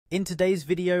In today's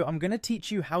video, I'm going to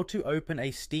teach you how to open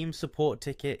a Steam support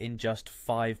ticket in just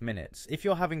 5 minutes. If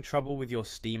you're having trouble with your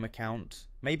Steam account,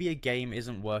 maybe a game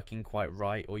isn't working quite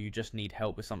right or you just need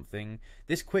help with something,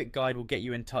 this quick guide will get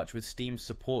you in touch with Steam's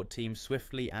support team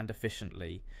swiftly and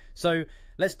efficiently. So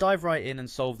let's dive right in and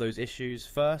solve those issues.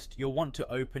 First, you'll want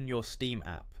to open your Steam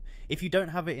app. If you don't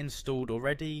have it installed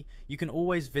already, you can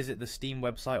always visit the Steam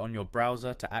website on your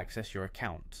browser to access your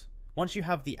account. Once you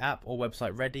have the app or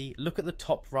website ready, look at the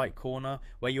top right corner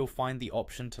where you'll find the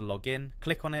option to log in.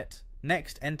 Click on it.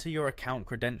 Next, enter your account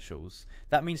credentials.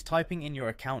 That means typing in your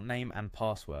account name and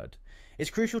password. It's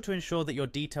crucial to ensure that your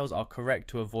details are correct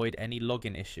to avoid any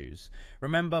login issues.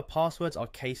 Remember, passwords are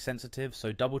case sensitive,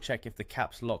 so double check if the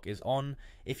caps lock is on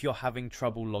if you're having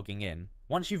trouble logging in.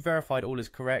 Once you've verified all is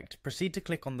correct, proceed to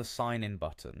click on the sign in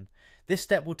button. This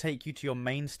step will take you to your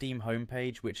main Steam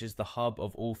homepage, which is the hub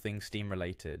of all things Steam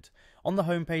related. On the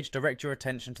homepage, direct your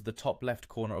attention to the top left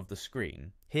corner of the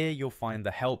screen. Here you'll find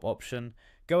the help option.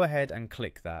 Go ahead and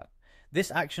click that.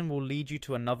 This action will lead you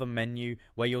to another menu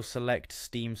where you'll select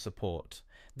Steam support.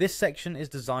 This section is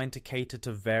designed to cater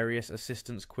to various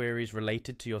assistance queries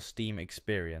related to your Steam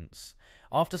experience.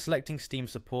 After selecting Steam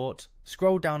support,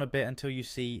 scroll down a bit until you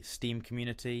see Steam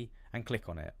community and click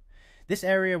on it. This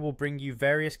area will bring you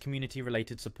various community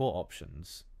related support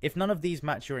options. If none of these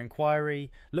match your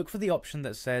inquiry, look for the option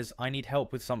that says I need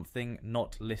help with something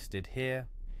not listed here.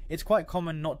 It's quite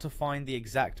common not to find the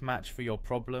exact match for your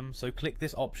problem, so click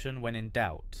this option when in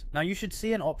doubt. Now you should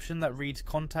see an option that reads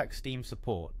Contact Steam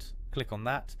Support. Click on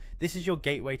that. This is your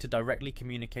gateway to directly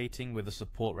communicating with a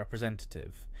support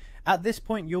representative. At this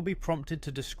point you'll be prompted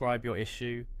to describe your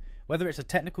issue. Whether it's a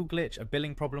technical glitch, a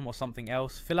billing problem or something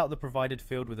else, fill out the provided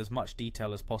field with as much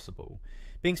detail as possible.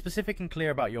 Being specific and clear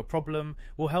about your problem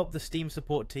will help the Steam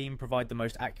support team provide the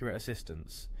most accurate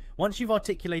assistance. Once you've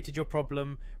articulated your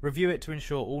problem, review it to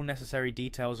ensure all necessary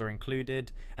details are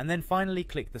included, and then finally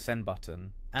click the send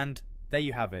button. And there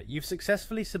you have it, you've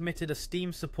successfully submitted a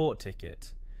Steam support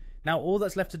ticket. Now all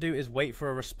that's left to do is wait for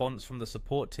a response from the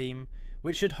support team,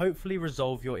 which should hopefully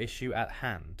resolve your issue at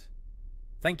hand.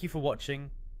 Thank you for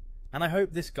watching, and I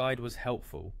hope this guide was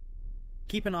helpful.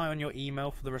 Keep an eye on your email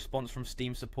for the response from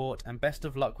Steam support, and best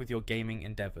of luck with your gaming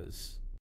endeavours.